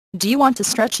Do you want to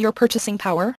stretch your purchasing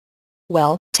power?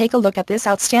 Well, take a look at this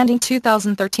outstanding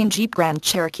 2013 Jeep Grand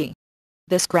Cherokee.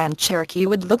 This Grand Cherokee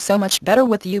would look so much better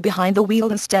with you behind the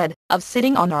wheel instead of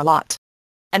sitting on our lot.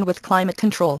 And with climate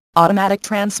control, automatic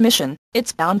transmission,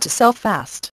 it's bound to sell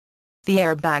fast. The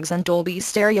airbags and Dolby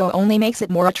stereo only makes it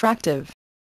more attractive.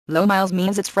 Low miles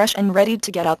means it's fresh and ready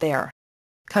to get out there.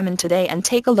 Come in today and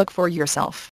take a look for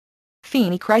yourself.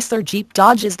 Feeney Chrysler Jeep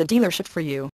Dodge is the dealership for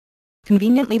you.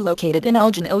 Conveniently located in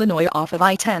Elgin, Illinois off of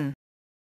I-10.